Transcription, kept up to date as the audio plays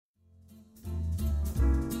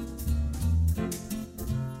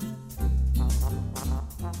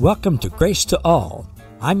Welcome to Grace to All.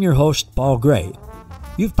 I'm your host, Paul Gray.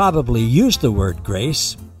 You've probably used the word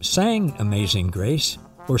grace, sang Amazing Grace,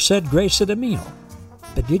 or said grace at a meal.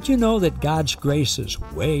 But did you know that God's grace is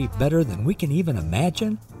way better than we can even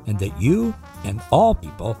imagine, and that you and all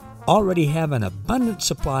people already have an abundant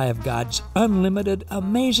supply of God's unlimited,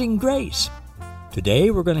 amazing grace? Today,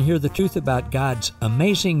 we're going to hear the truth about God's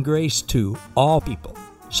amazing grace to all people.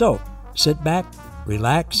 So, sit back,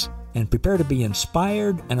 relax, and prepare to be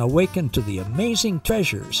inspired and awakened to the amazing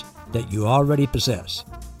treasures that you already possess.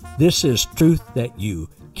 This is truth that you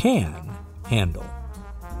can handle.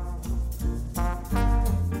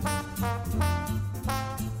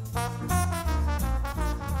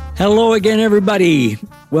 Hello again, everybody.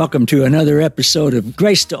 Welcome to another episode of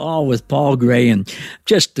Grace to All with Paul Gray, and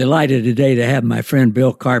just delighted today to have my friend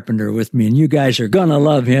Bill Carpenter with me. And you guys are going to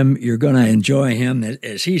love him. You're going to enjoy him.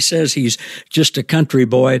 As he says, he's just a country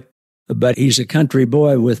boy, but he's a country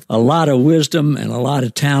boy with a lot of wisdom and a lot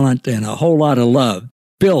of talent and a whole lot of love.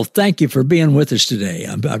 Bill, thank you for being with us today.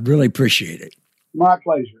 I really appreciate it. My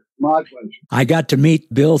pleasure. My pleasure. I got to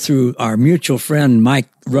meet Bill through our mutual friend, Mike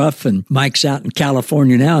Ruff, and Mike's out in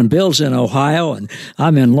California now, and Bill's in Ohio, and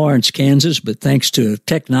I'm in Lawrence, Kansas, but thanks to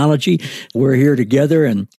technology, we're here together,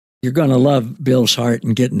 and you're going to love Bill's heart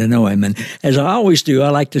and getting to know him. And as I always do, I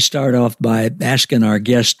like to start off by asking our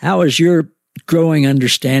guest, how is your growing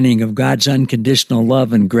understanding of God's unconditional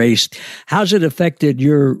love and grace, how's it affected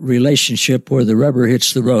your relationship where the rubber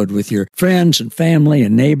hits the road with your friends and family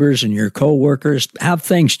and neighbors and your co-workers? How have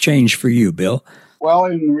things changed for you, Bill? Well,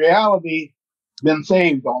 in reality, been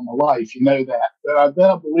saved all my life, you know that. But I've been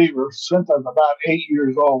a believer since I was about 8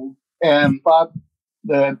 years old and thought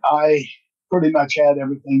that I pretty much had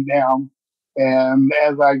everything down. And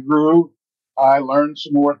as I grew, I learned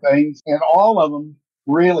some more things, and all of them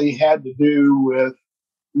really had to do with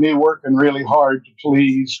me working really hard to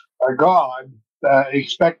please God.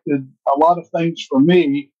 Expected a lot of things from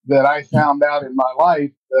me that I found out in my life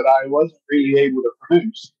that I wasn't really able to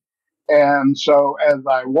produce. And so as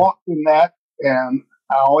I walked in that, and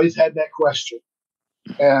I always had that question.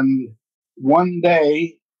 And one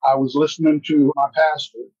day I was listening to my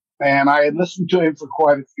pastor, and I had listened to him for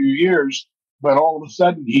quite a few years, but all of a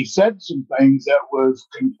sudden he said some things that was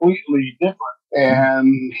completely different.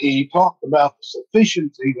 And he talked about the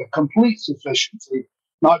sufficiency, the complete sufficiency,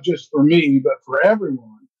 not just for me, but for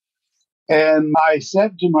everyone. And I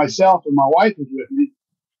said to myself, and my wife was with me,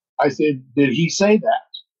 I said, did he say that?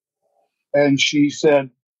 And she said,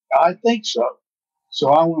 I think so.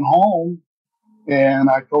 So I went home and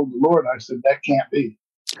I told the Lord, I said, that can't be.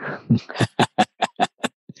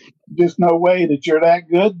 Just no way that you're that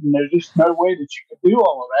good. And there's just no way that you can do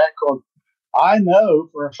all of that, because I know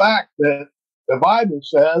for a fact that the Bible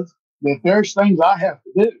says that there's things I have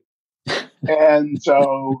to do. And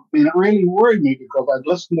so it really worried me, because I'd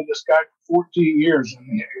listened to this guy for 14 years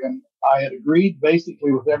and I had agreed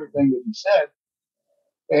basically with everything that he said.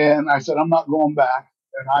 And I said, I'm not going back.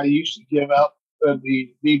 And I used to give out the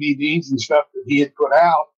DVDs and stuff that he had put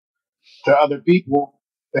out to other people.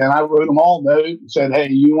 And I wrote them all note and said, hey,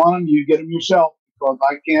 you want them, you get them yourself, because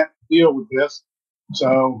I can't deal with this.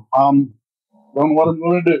 So don't know what I'm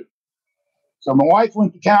going to do. So my wife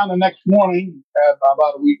went to town the next morning,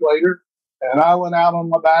 about a week later, and I went out on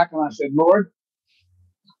my back and I said, Lord,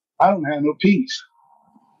 I don't have no peace.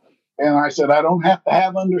 And I said, I don't have to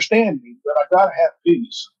have understanding, but I got to have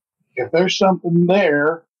peace. If there's something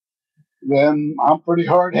there, then I'm pretty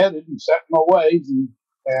hard-headed and set in my ways,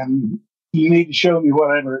 and you need to show me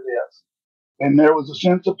whatever it is. And there was a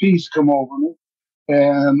sense of peace come over me.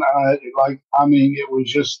 And it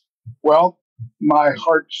was just, well, my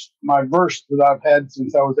verse that I've had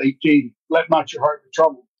since I was 18, let not your heart be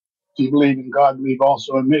troubled. If you believe in God, believe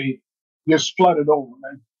also in me, just flooded over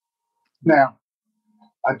me. Now,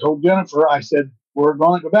 I told Jennifer, I said, we're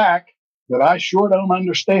going to go back, but I sure don't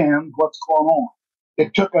understand what's going on.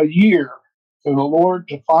 It took a year for the Lord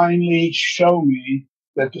to finally show me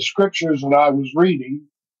that the scriptures that I was reading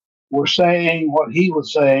were saying what he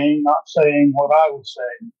was saying, not saying what I was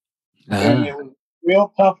saying. And it was a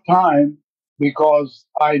real tough time, because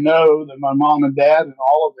I know that my mom and dad and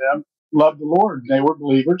all of them loved the Lord. They were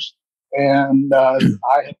believers. And I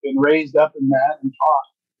had been raised up in that and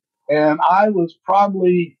taught. And I was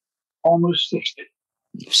probably almost 60.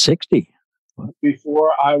 60?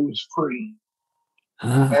 Before I was free.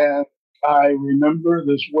 And I remember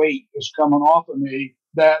this weight was coming off of me,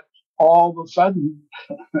 that all of a sudden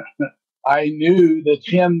I knew that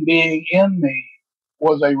him being in me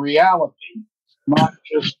was a reality, not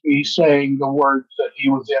just me saying the words that he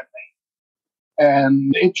was in me.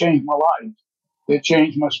 And it changed my life. It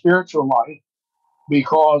changed my spiritual life.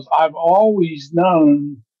 because I've always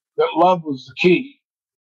known that love was the key.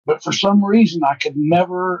 But for some reason, I could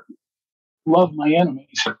never love my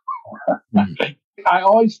enemies. I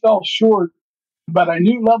always fell short, but I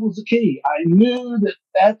knew love was the key. I knew that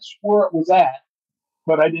that's where it was at,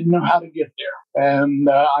 but I didn't know how to get there. And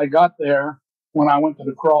I got there when I went to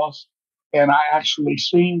the cross, and I actually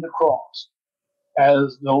seen the cross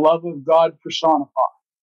as the love of God personified.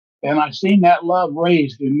 And I seen that love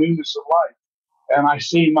raised in newness of life. And I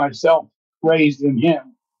see myself raised in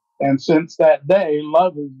him. And since that day,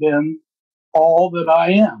 love has been all that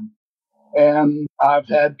I am. And I've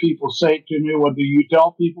had people say to me, well, do you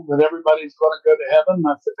tell people that everybody's going to go to heaven? And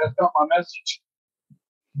I said, that's not my message.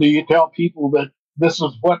 Do you tell people that this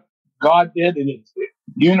is what God did and it's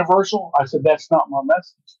universal? I said, that's not my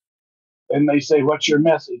message. And they say, what's your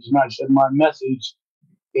message? And I said, my message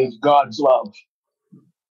is God's love.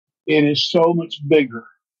 It is so much bigger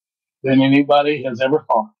than anybody has ever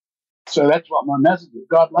thought. So that's what my message is.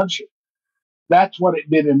 God loves you. That's what it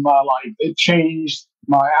did in my life. It changed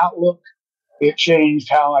my outlook. It changed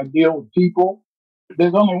how I deal with people.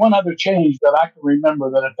 There's only one other change that I can remember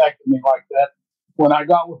that affected me like that. When I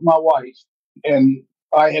got with my wife, and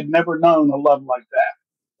I had never known a love like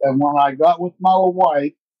that. And when I got with my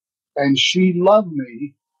wife, and she loved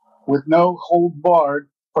me with no hold barred,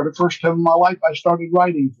 for the first time in my life, I started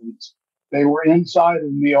writing things. They were inside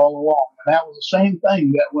of me all along. And that was the same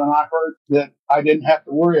thing that when I heard that I didn't have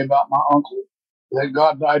to worry about my uncle, that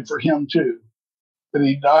God died for him too, that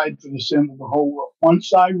he died for the sin of the whole world.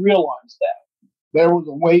 Once I realized that, there was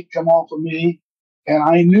a weight come off of me, and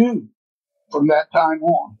I knew from that time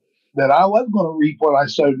on that I was going to reap what I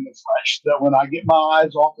sowed in the flesh, that when I get my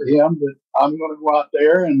eyes off of him, that I'm going to go out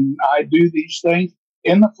there and I do these things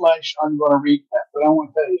in the flesh, I'm going to reap that. But I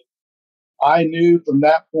want to tell you, I knew from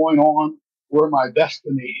that point on where my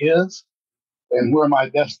destiny is and where my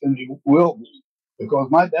destiny will be, because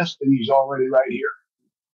my destiny is already right here.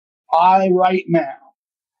 I, right now,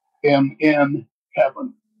 am in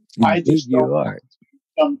heaven. Indeed, I just you are.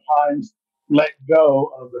 sometimes let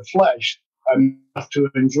go of the flesh enough to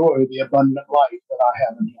enjoy the abundant life that I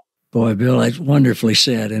have in him. Boy, Bill, that's wonderfully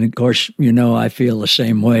said. And of course, you know, I feel the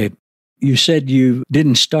same way. You said you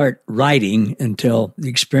didn't start writing until the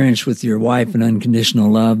experience with your wife and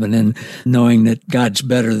unconditional love, and then knowing that God's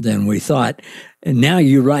better than we thought. And now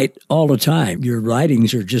you write all the time. Your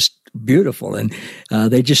writings are just beautiful, and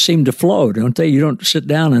they just seem to flow, don't they? You don't sit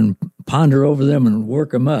down and ponder over them and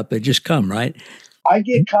work them up. They just come, right? I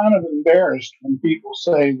get kind of embarrassed when people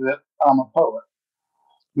say that I'm a poet,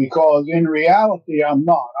 because in reality, I'm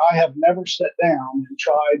not. I have never sat down and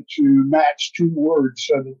tried to match two words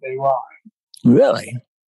so that they rhyme. Really?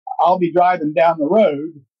 I'll be driving down the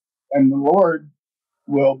road, and the Lord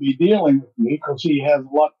will be dealing with me because he has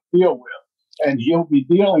a lot to deal with, and he'll be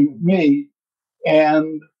dealing with me,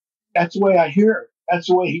 and that's the way I hear it. That's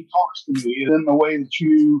the way he talks to me, in the way that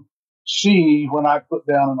you see when I put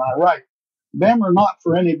down and I write. Them are not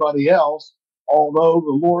for anybody else, although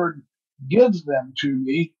the Lord gives them to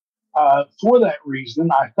me for that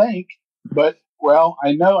reason, I think. But, well,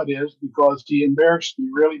 I know it is because he embarrassed me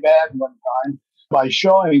really bad one time by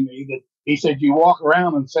showing me that he said, you walk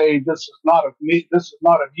around and say, this is not of me, this is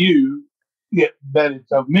not of you, yet that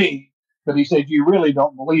it's of me. But he said, you really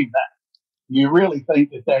don't believe that. You really think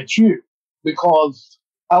that that's you, because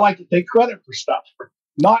I like to take credit for stuff,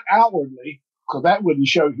 not outwardly, because that wouldn't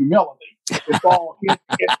show humility. It's all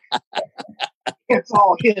it's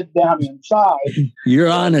all hid down inside. You're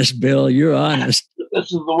honest, Bill. You're honest. This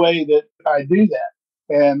is the way that I do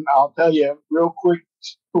that. And I'll tell you a real quick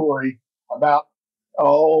story about,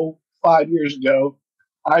 5 years ago.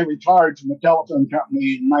 I retired from a telephone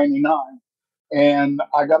company in 99. And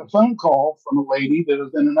I got a phone call from a lady that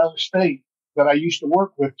was in another state that I used to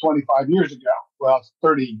work with 25 years ago. Well, it's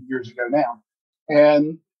 30 years ago now.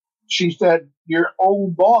 And she said, your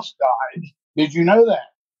old boss died. Did you know that?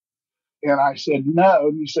 And I said, no.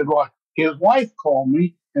 And he said, well, his wife called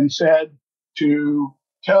me and said to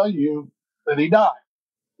tell you that he died.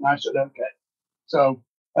 And I said, okay. So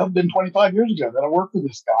that had been 25 years ago that I worked with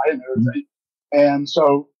this guy and everything. And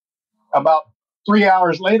so about 3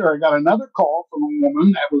 hours later, I got another call from a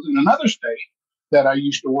woman that was in another state that I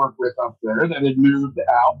used to work with up there that had moved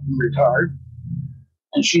out and retired.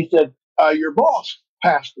 And she said, your boss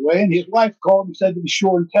passed away, and his wife called and said to be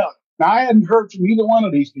sure and tell you. Now, I hadn't heard from either one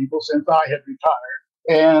of these people since I had retired.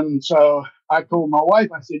 And so I told my wife,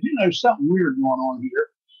 I said, something weird going on here.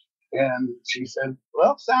 And she said,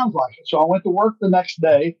 well, sounds like it. So I went to work the next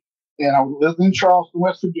day, and I lived in Charleston,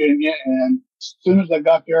 West Virginia. And as soon as I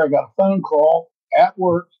got there, I got a phone call at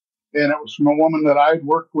work And it was from a woman that I had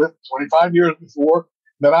worked with 25 years before,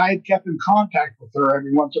 that I had kept in contact with her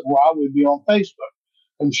every once in a while. We'd be on Facebook.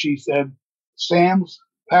 And she said, Sam's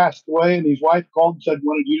passed away, and his wife called and said,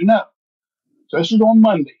 wanted you to know. So this is on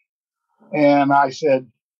Monday. And I said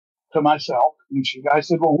to myself, I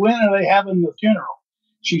said, well, when are they having the funeral?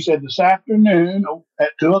 She said, this afternoon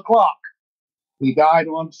at 2:00. He died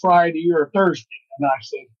on Friday or Thursday. And I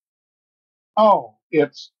said, oh,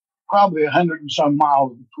 it's probably 100 and some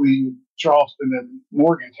miles between Charleston and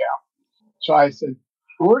Morgantown. So I said,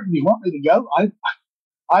 Lord, do you want me to go?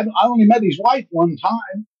 I only met his wife one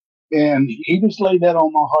time, and he just laid that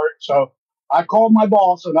on my heart. So I called my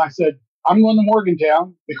boss and I said, I'm going to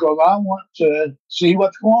Morgantown because I want to see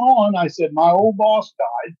what's going on. I said, my old boss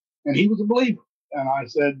died, and he was a believer. And I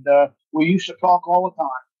said, we used to talk all the time.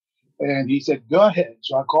 And he said, go ahead.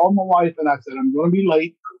 So I called my wife and I said, I'm going to be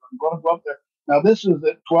late because I'm going to go up there. Now, this is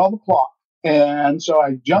at 12:00. And so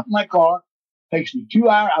I jumped in my car. Takes me 2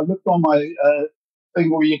 hours. I looked on my thing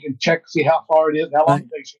where you can check, see how far it is, how long it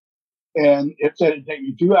takes you. And it said it'd take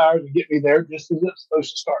me 2 hours to get me there just as it's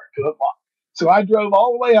supposed to start, 2:00. So I drove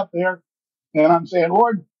all the way up there, and I'm saying,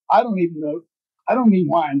 Lord, I don't even know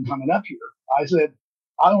why I'm coming up here. I said,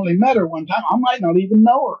 I only met her one time. I might not even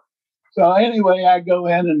know her. So anyway, I go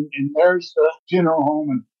in, and there's the funeral home,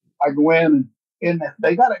 and I go in, and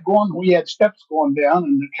they got it going. We had steps going down,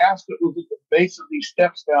 and the casket was at the base of these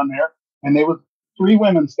steps down there, and there were 3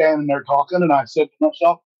 women standing there talking, and I said to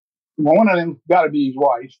myself, well, one of them got to be his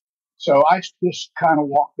wife. So I just kind of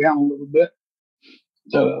walked down a little bit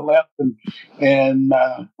to the left, and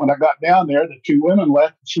when I got down there, the 2 women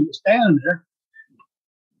left, and she was standing there,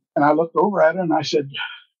 and I looked over at her, and I said,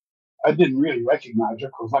 I didn't really recognize her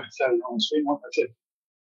because, like I said, I don't see one. I said,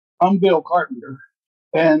 I'm Bill Carpenter.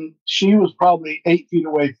 And she was probably 8 feet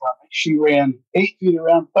away from me. She ran 8 feet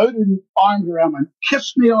around, threw her arms around me, and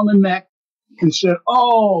kissed me on the neck and said,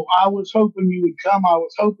 oh, I was hoping you would come. I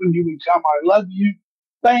was hoping you would come. I love you.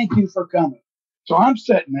 Thank you for coming. So I'm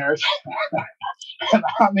sitting there. And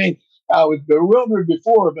I mean, I was bewildered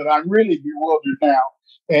before, but I'm really bewildered now.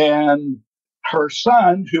 And her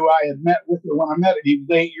son, who I had met with her when I met him, he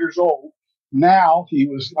was 8 years old. Now he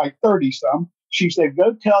was like 30 some. She said,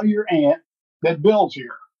 go tell your aunt that Bill's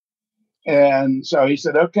here. And so he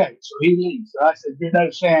said, okay. So he leaves. And I said, you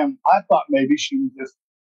know, Sam, I thought maybe she was just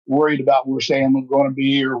worried about where Sam was going to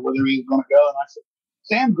be or whether he was going to go. And I said,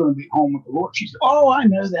 Sam's going to be home with the Lord. She said, oh, I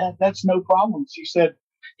know that. That's no problem. She said,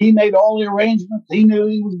 he made all the arrangements. He knew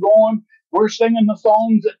he was going. We're singing the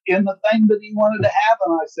songs in the thing that he wanted to have.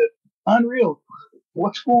 And I said, unreal.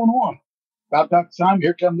 What's going on? About that time,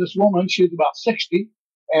 here comes this woman. She was about 60.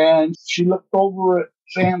 And she looked over at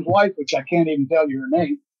Sam's wife, which I can't even tell you her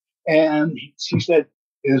name. And she said,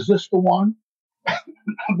 is this the one?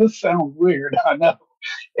 This sounds weird, I know.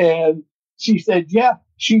 And she said, yeah.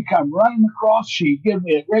 She come running across. She gave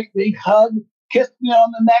me a great big hug, kissed me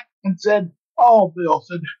on the neck, and said, oh, Bill,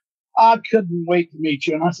 said, I couldn't wait to meet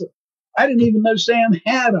you. And I said, I didn't even know Sam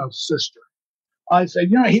had a sister. I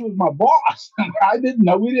said, you know, he was my boss. I didn't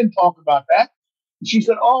know. We didn't talk about that. And she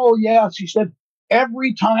said, oh, yeah. She said,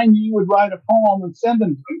 every time you would write a poem and send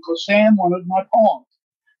them to him, because Sam wanted my poems.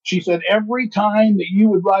 She said, every time that you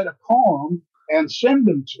would write a poem and send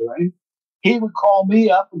them to him, he would call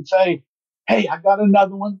me up and say, hey, I got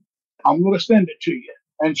another one. I'm going to send it to you.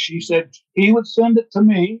 And she said, he would send it to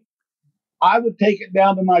me. I would take it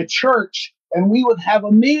down to my church, and we would have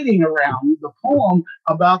a meeting around the poem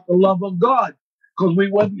about the love of God, because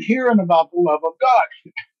we wasn't hearing about the love of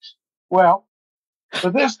God. Well, for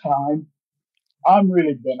this time, I'm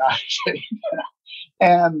really been out of shape.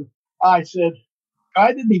 And I said,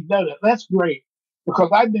 I didn't even know that. That's great, because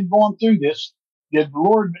I've been going through this. Did the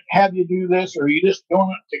Lord have you do this, or are you just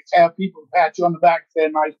doing it to have people pat you on the back and say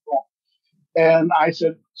a nice poem? And I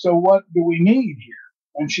said, so what do we need here?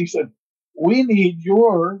 And she said, we need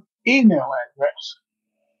your email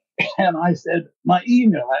address. And I said, my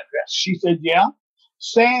email address. She said, yeah.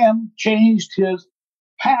 Sam changed his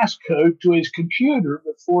passcode to his computer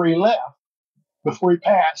before he left, before he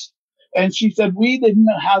passed. And she said, we didn't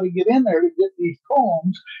know how to get in there to get these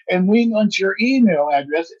poems, and we want your email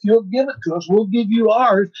address. If you'll give it to us, we'll give you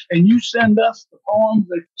ours, and you send us the poems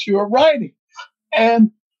that you're writing.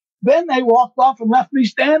 And then they walked off and left me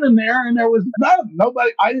standing there, and there was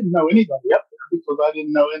nobody. I didn't know anybody up there because I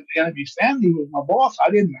didn't know Andy Stanley was my boss.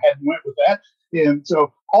 Hadn't went with that. And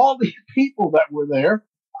so all these people that were there,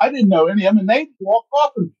 I didn't know any of them, and they walked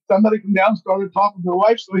off, and somebody come down and started talking to their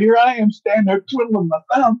wife. So here I am standing there twiddling my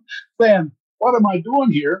thumb saying, what am I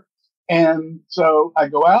doing here? And so I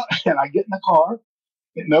go out and I get in the car,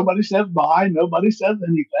 and nobody says bye. Nobody says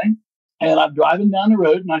anything. And I'm driving down the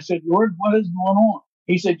road and I said, Lord, what is going on?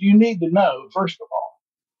 He said, you need to know, first of all,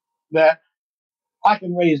 that I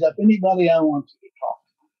can raise up anybody I want to talk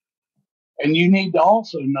to. And you need to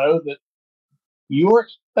also know that your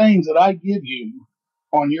things that I give you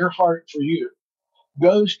on your heart for you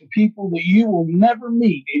goes to people that you will never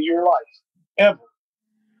meet in your life, ever.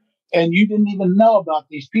 And you didn't even know about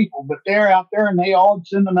these people, but they're out there and they all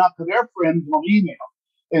send them out to their friends on email.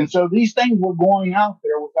 And so these things were going out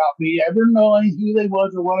there without me ever knowing who they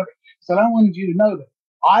was or whatever. So I wanted you to know that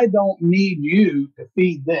I don't need you to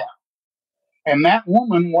feed them. And that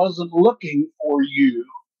woman wasn't looking for you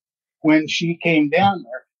when she came down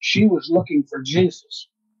there. She was looking for Jesus.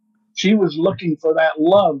 She was looking for that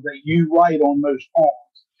love that you write on those poems.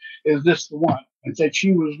 Is this the one? And said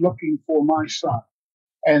she was looking for my son.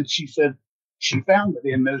 And she said she found it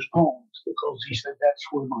in those poems because he said, that's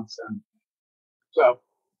where my son is. So,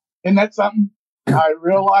 and that's something I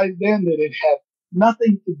realized then that it had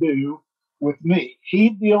nothing to do with me. He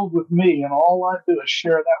deals with me, and all I do is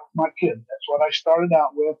share that with my kids. That's what I started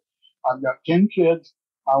out with. I've got 10 kids.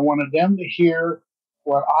 I wanted them to hear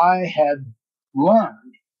what I had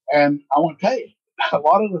learned. And I want to tell you, a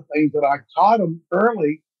lot of the things that I taught them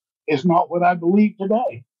early is not what I believe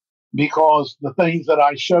today, because the things that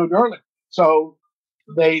I showed earlier. So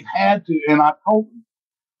they've had to, and I told them,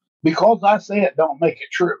 because I say it don't make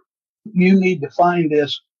it true. You need to find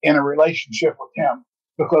this in a relationship with him,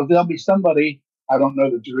 because there'll be somebody, I don't know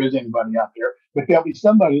that there is anybody out there, but there'll be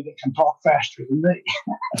somebody that can talk faster than me.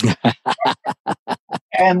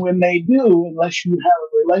 And when they do, unless you have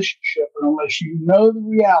a relationship and unless you know the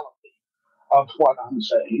reality of what I'm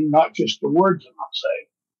saying, not just the words that I'm saying,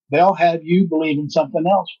 they'll have you believe in something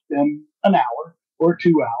else within an hour or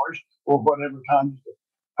 2 hours or whatever time.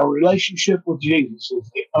 A relationship with Jesus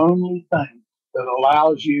is the only thing that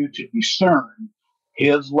allows you to discern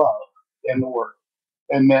his love in the Word.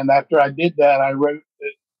 And then after I did that, I wrote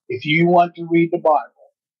that if you want to read the Bible,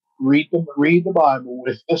 read the Bible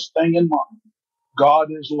with this thing in mind. God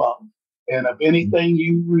is love. And if anything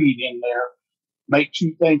you read in there makes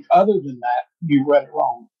you think other than that, you read it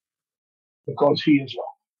wrong, because he is love.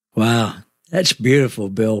 Wow. That's beautiful,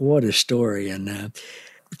 Bill. What a story. And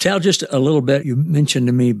tell just a little bit. You mentioned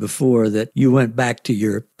to me before that you went back to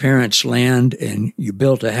your parents' land and you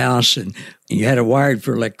built a house and you had it wired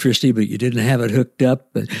for electricity, but you didn't have it hooked up,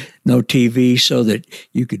 but no TV, so that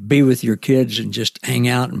you could be with your kids and just hang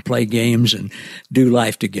out and play games and do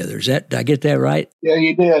life together. Did I get that right? Yeah,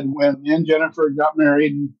 you did. When me and Jennifer got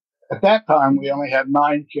married, and at that time we only had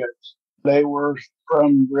 9 kids. They were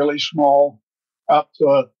from really small up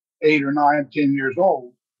to 8 or 9, 10 years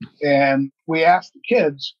old. And we asked the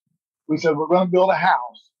kids, we said, we're going to build a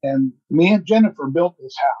house. And me and Jennifer built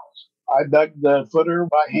this house. I dug the footer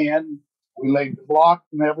by hand. We laid the block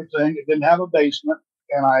and everything. It didn't have a basement.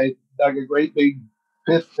 And I dug a great big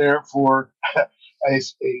pit there for a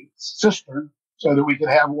cistern so that we could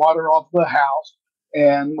have water off the house.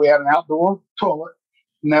 And we had an outdoor toilet.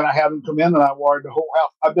 And then I had them come in and I wired the whole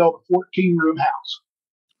house. I built a 14-room house.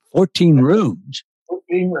 14 rooms?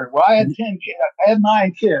 14 rooms. Well, I had 10 kids. I had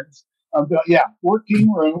 9 kids.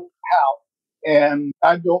 14-room house. And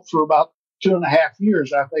I built for about 2.5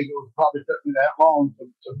 years. I think it probably took me that long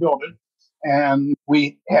to build it. And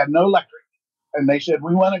we had no electric. And they said,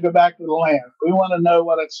 we want to go back to the land. We want to know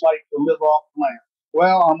what it's like to live off the land.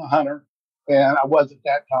 Well, I'm a hunter, and I was at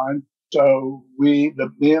that time. So me and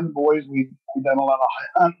the boys, we've done a lot of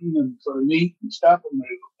hunting and for meat and stuff, and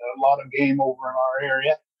there's a lot of game over in our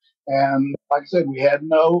area. And like I said, we had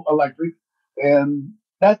no electric, and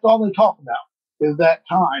that's all they talk about is that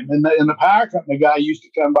time. And the power company guy used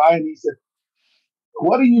to come by and he said,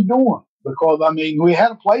 what are you doing? Because, I mean, we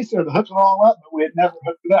had a place there to hook it all up, but we had never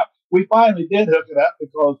hooked it up. We finally did hook it up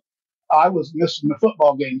because I was missing the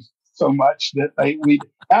football games so much that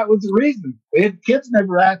that was the reason. Kids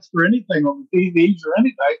never asked for anything on the TVs or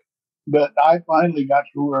anything, but I finally got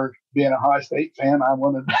to where, being a High State fan, I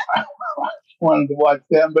wanted to watch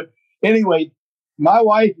them. But anyway, my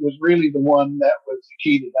wife was really the one that was the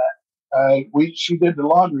key to that. She did the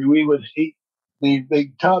laundry. We would heat these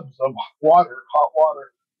big tubs of water, hot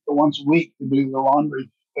water, once a week to do the laundry,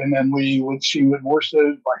 and then she would wash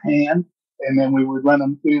those by hand, and then we would run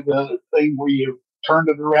them through the thing where you turned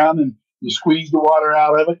it around and you squeezed the water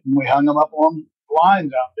out of it, and we hung them up on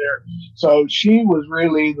lines out there. So she was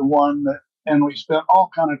really the one that, and we spent all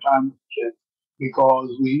kind of time with the kids because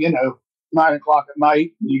 9 o'clock at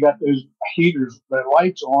night, you got those heaters, the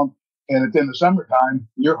lights on, and it's in the summertime,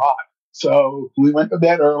 you're hot. So we went to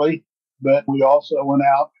bed early, but we also went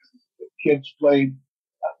out. The kids played.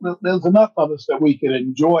 There's enough of us that we could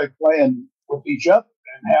enjoy playing with each other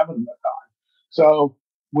and having the time. So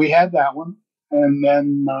we had that one. And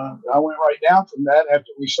then I went right down from that.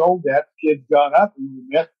 After we sold that, the kids got up a little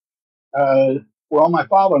bit. Well, my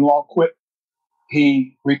father-in-law quit.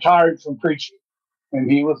 He retired from preaching,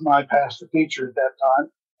 and he was my pastor teacher at that time,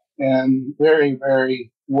 and very,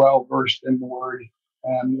 very well versed in the Word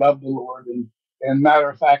and loved the Lord. And matter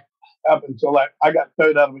of fact, up until that, I got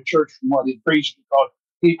thrown out of a church from what he preached because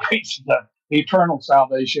he preached the eternal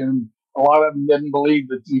salvation. A lot of them didn't believe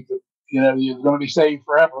that you could, you was going to be saved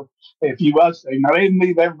forever if you was saved. Now, they didn't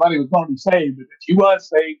believe everybody was going to be saved, but if you was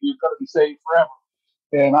saved, you're going to be saved forever.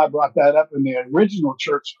 And I brought that up in the original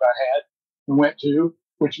church that I had and went to,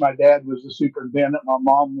 which my dad was the superintendent. My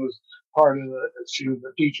mom was she was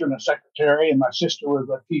a teacher and a secretary, and my sister was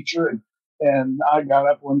a teacher. And I got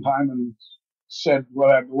up one time and said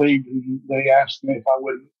what I believed, and they asked me if I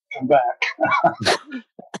wouldn't come back.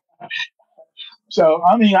 So,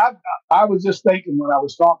 I mean, I was just thinking when I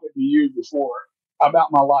was talking to you before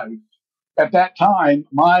about my life. At that time,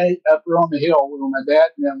 my upper on the hill where my dad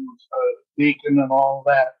and them was deacon and all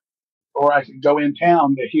that, or I could go in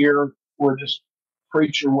town to hear where this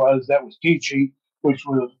preacher was that was teaching, which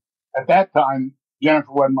was at that time,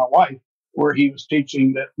 Jennifer wasn't my wife, where he was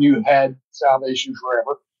teaching that you had salvation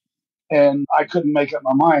forever. And I couldn't make up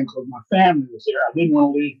my mind because my family was there. I didn't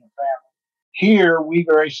want to lose my family. Here, we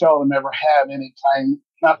very seldom ever have any time,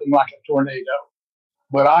 nothing like a tornado.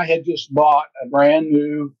 But I had just bought a brand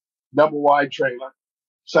new double wide trailer,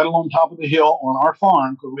 settled on top of the hill on our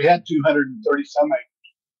farm because we had 230 some acres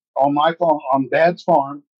on my farm, on Dad's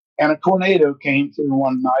farm, and a tornado came through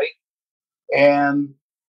one night and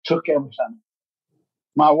took everything.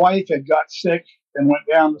 My wife had got sick and went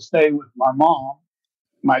down to stay with my mom.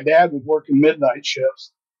 My dad was working midnight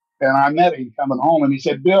shifts, and I met him coming home, and he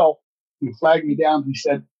said, "Bill," he flagged me down. He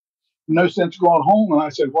said, "No sense going home." And I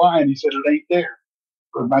said, "Why?" And he said, "It ain't there."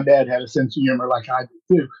 Because my dad had a sense of humor like I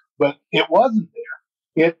did too. But it wasn't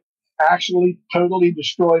there. It actually totally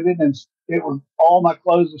destroyed it. And it was all my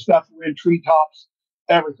clothes and stuff were in treetops,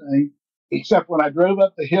 everything. Except when I drove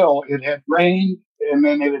up the hill, it had rained and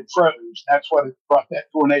then it had froze. That's what it brought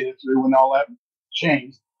that tornado through when all that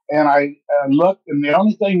changed. And I looked, and the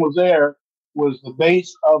only thing was there was the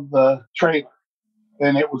base of the trailer.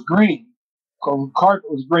 And it was green. Because the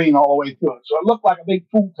carpet was green all the way through it. So it looked like a big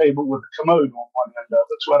pool table with a commode on one end of it.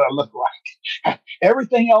 That's what I looked like.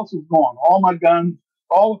 Everything else was gone. All my guns,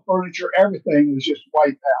 all the furniture, everything was just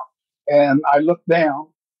wiped out. And I looked down,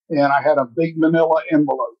 and I had a big manila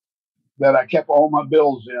envelope that I kept all my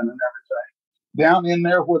bills in and everything. Down in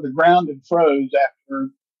there where the ground had froze after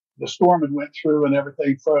the storm had went through and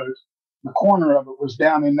everything froze, the corner of it was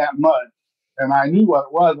down in that mud. And I knew what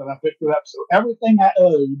it was, and I picked it up. So everything I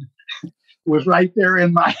owed was right there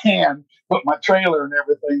in my hand, but my trailer and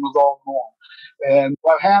everything was all gone. And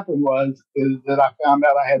what happened is that I found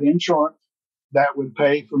out I had insurance that would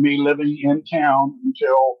pay for me living in town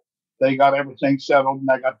until they got everything settled and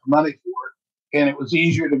I got the money for it. And it was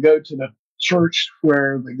easier to go to the church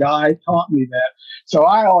where the guy taught me that. So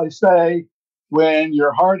I always say, when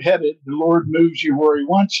you're hard-headed, the Lord moves you where he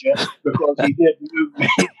wants you, because he did move me.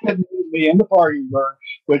 He did move me into Parkersburg,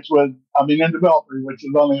 into Belfry, which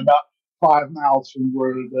is only about 5 miles from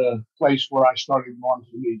where the place where I started going to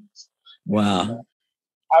the meetings. Wow.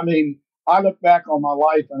 I look back on my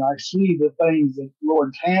life and I see the things that the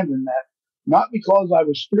Lord's hand in that, not because I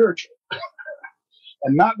was spiritual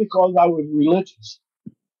and not because I was religious,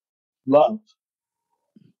 love.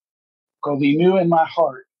 Because he knew in my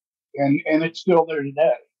heart, and it's still there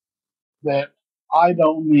today, that I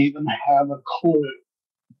don't even have a clue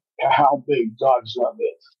how big God's love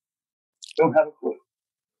is. Don't have a clue.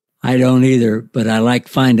 I don't either, but I like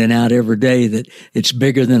finding out every day that it's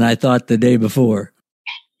bigger than I thought the day before.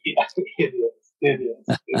 Yes, it is. It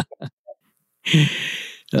is.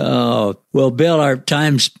 Oh, well, Bill, our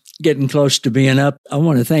time's getting close to being up. I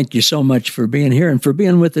want to thank you so much for being here and for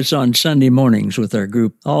being with us on Sunday mornings with our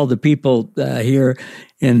group. All the people here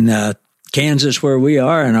in Kansas where we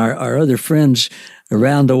are, and our other friends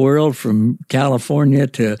around the world, from California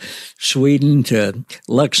to Sweden to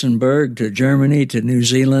Luxembourg to Germany to New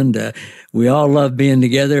Zealand. We all love being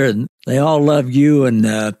together, and they all love you and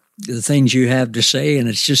the things you have to say. And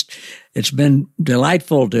it's been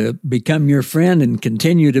delightful to become your friend and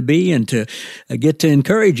continue to be, and to get to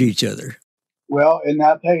encourage each other. Well, and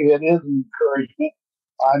I'll tell you, it is an encouragement.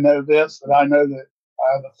 I know this, and I know that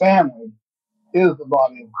the family is the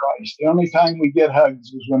body of Christ. The only time we get hugs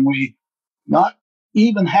is when we not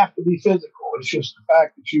even have to be physical. It's just the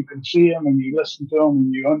fact that you can see them and you listen to them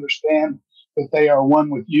and you understand that they are one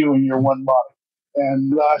with you and you're one body.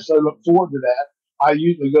 And I so look forward to that. I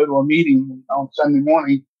usually go to a meeting on Sunday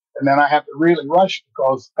morning And then I have to really rush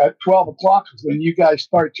because at 12 o'clock is when you guys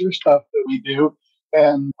start your stuff that we do.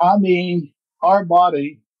 And I mean, our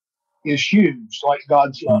body is huge, like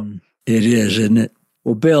God's love. It is, isn't it?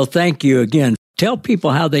 Well, Bill, thank you again. Tell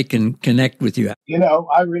people how they can connect with you. You know,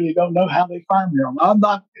 I really don't know how they find me. I'm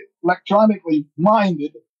not electronically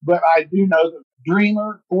minded, but I do know that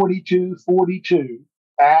Dreamer4242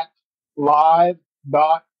 at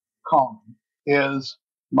live.com is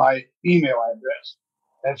my email address.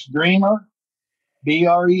 That's Dreamer,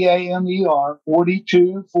 Dreamer,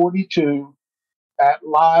 4242 at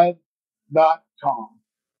live.com.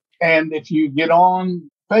 And if you get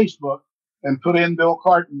on Facebook and put in Bill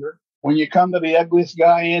Carpenter, when you come to the ugliest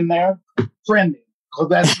guy in there, friend him, because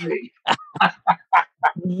that's me.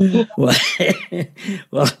 Well,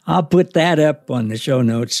 I'll put that up on the show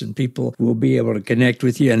notes and people will be able to connect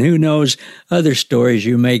with you. And who knows, other stories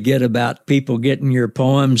you may get about people getting your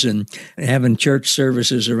poems and having church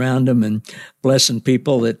services around them and blessing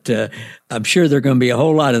people that I'm sure there are going to be a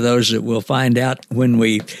whole lot of those that we'll find out when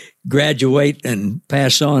we graduate and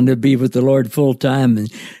pass on to be with the Lord full time.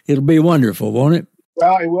 And it'll be wonderful, won't it?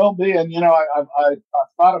 Well, it will be. And, you know, I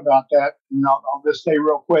thought about that. And I'll just say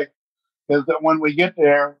real quick is that when we get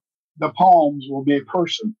there, the poems will be a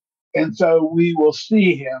person. And so we will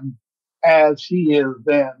see him as he is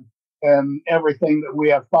then. And everything that we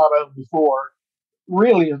have thought of before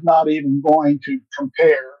really is not even going to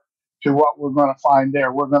compare to what we're going to find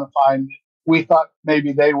there. We're going to find, we thought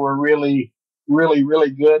maybe they were really, really,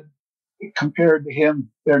 really good. Compared to him,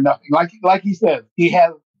 they're nothing. Like he said, it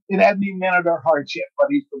hadn't even entered our hearts yet, but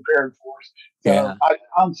he's prepared for us. So yeah.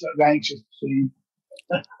 I'm so anxious to see him.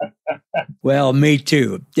 Well, me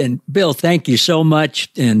too. And Bill, thank you so much.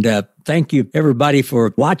 And thank you, everybody,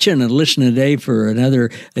 for watching and listening today for another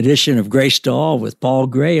edition of Grace to All with Paul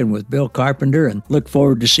Gray and with Bill Carpenter. And look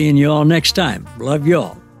forward to seeing you all next time. Love you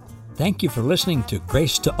all. Thank you for listening to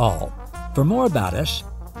Grace to All. For more about us,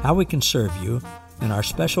 how we can serve you, and our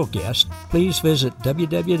special guest, please visit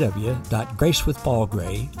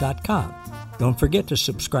www.gracewithpaulgray.com. Don't forget to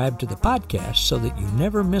subscribe to the podcast so that you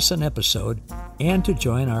never miss an episode and to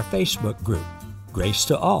join our Facebook group, Grace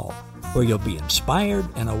to All, where you'll be inspired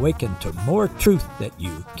and awakened to more truth that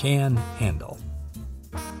you can handle.